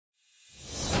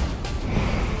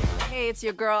Hey, it's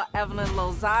your girl, Evelyn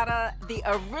Lozada, the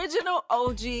original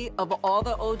OG of all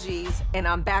the OGs, and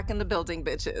I'm back in the building,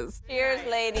 bitches. Cheers,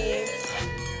 ladies.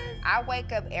 I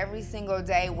wake up every single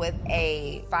day with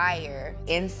a fire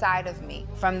inside of me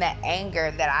from the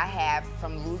anger that I have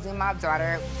from losing my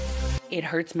daughter. It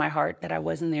hurts my heart that I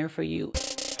wasn't there for you.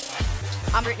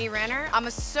 I'm Brittany Renner. I'm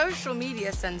a social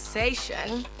media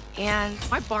sensation, and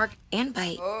I bark and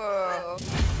bite. Oh.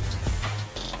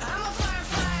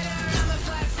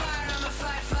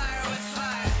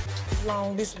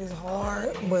 Long distance is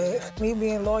hard, but me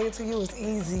being loyal to you is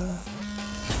easy.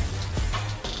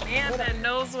 Man that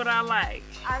knows what I like.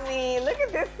 I mean, look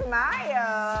at this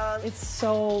smile. It's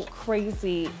so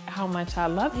crazy how much I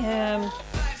love him.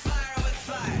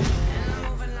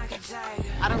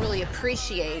 I don't really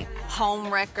appreciate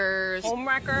home wreckers.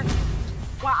 Homewrecker.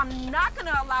 What I'm not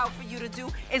gonna allow for you to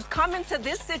do is come into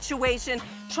this situation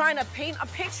trying to paint a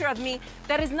picture of me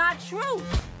that is not true.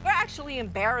 You're actually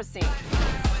embarrassing.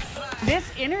 This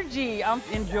energy, I'm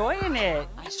enjoying it.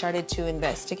 I started to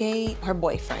investigate her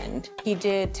boyfriend. He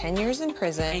did 10 years in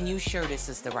prison. And you sure this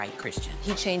is the right Christian?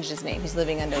 He changed his name. He's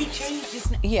living under... He changed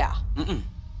his name? Yeah.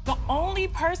 The only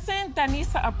person that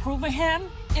needs to approve of him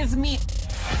is me.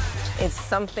 It's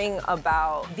something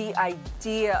about the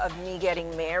idea of me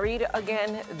getting married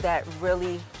again that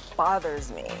really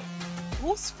bothers me.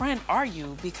 Whose friend are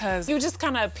you? Because you just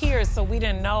kind of appeared, so we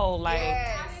didn't know, like...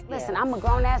 Yes. Listen, I'm a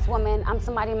grown-ass woman. I'm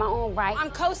somebody in my own right. I'm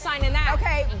co-signing that.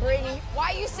 Okay, Brittany.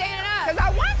 Why are you standing up? Because I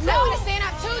want to. No, I want to stand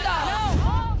up too,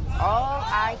 though. No. All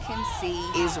I can see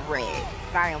is red.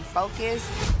 I am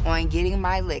focused on getting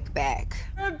my lick back.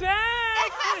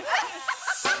 Dad!